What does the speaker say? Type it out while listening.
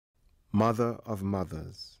Mother of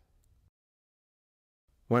mothers.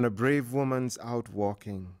 When a brave woman's out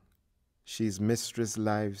walking, she's mistress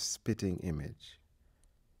life's spitting image.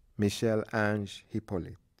 Michel Ange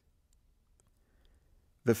Hippolyte.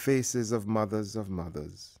 The faces of mothers,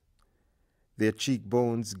 their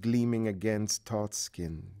cheekbones gleaming against taut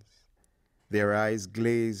skins, their eyes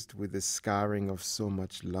glazed with the scarring of so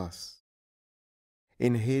much loss.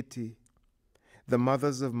 In Haiti, the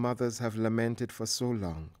mothers of mothers have lamented for so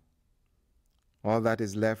long. All that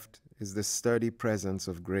is left is the sturdy presence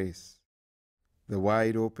of grace, the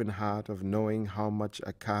wide open heart of knowing how much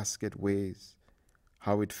a casket weighs,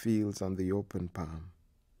 how it feels on the open palm.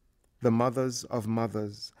 The mothers of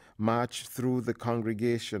mothers march through the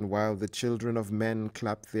congregation while the children of men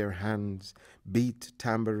clap their hands, beat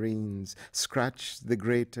tambourines, scratch the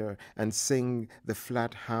grater, and sing the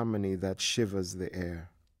flat harmony that shivers the air.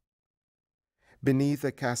 Beneath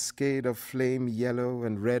a cascade of flame yellow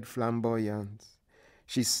and red flamboyance,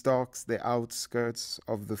 she stalks the outskirts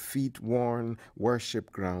of the feet-worn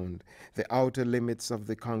worship ground, the outer limits of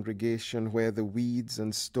the congregation where the weeds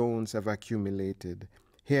and stones have accumulated.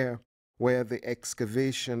 Here, where the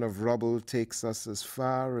excavation of rubble takes us as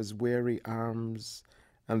far as weary arms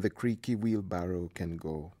and the creaky wheelbarrow can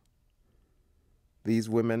go. These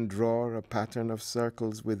women draw a pattern of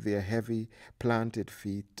circles with their heavy, planted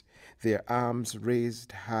feet, their arms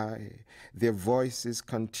raised high, their voices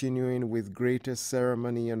continuing with greater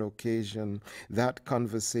ceremony and occasion that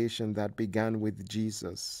conversation that began with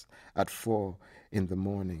Jesus at 4 in the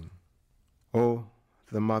morning. Oh,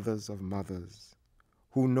 the mothers of mothers,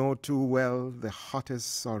 who know too well the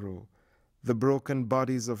hottest sorrow, the broken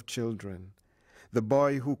bodies of children, the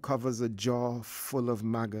boy who covers a jaw full of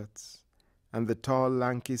maggots, and the tall,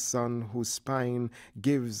 lanky son whose spine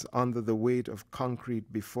gives under the weight of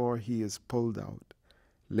concrete before he is pulled out,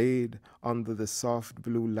 laid under the soft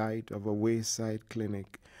blue light of a wayside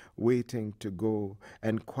clinic, waiting to go,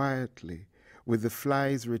 and quietly, with the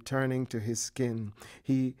flies returning to his skin,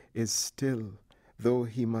 he is still, though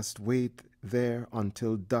he must wait there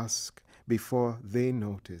until dusk before they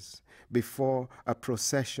notice, before a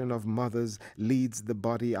procession of mothers leads the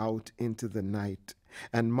body out into the night.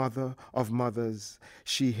 And mother of mothers,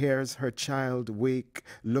 she hears her child wake,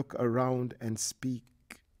 look around and speak.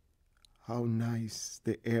 How nice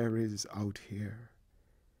the air is out here,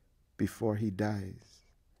 before he dies,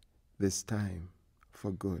 this time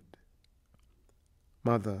for good.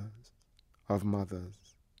 Mothers of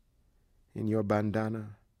mothers, in your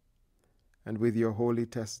bandana and with your Holy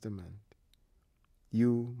Testament,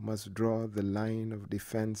 you must draw the line of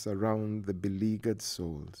defense around the beleaguered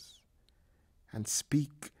souls and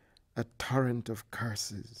speak a torrent of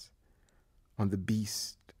curses on the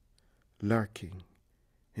beast lurking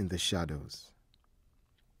in the shadows.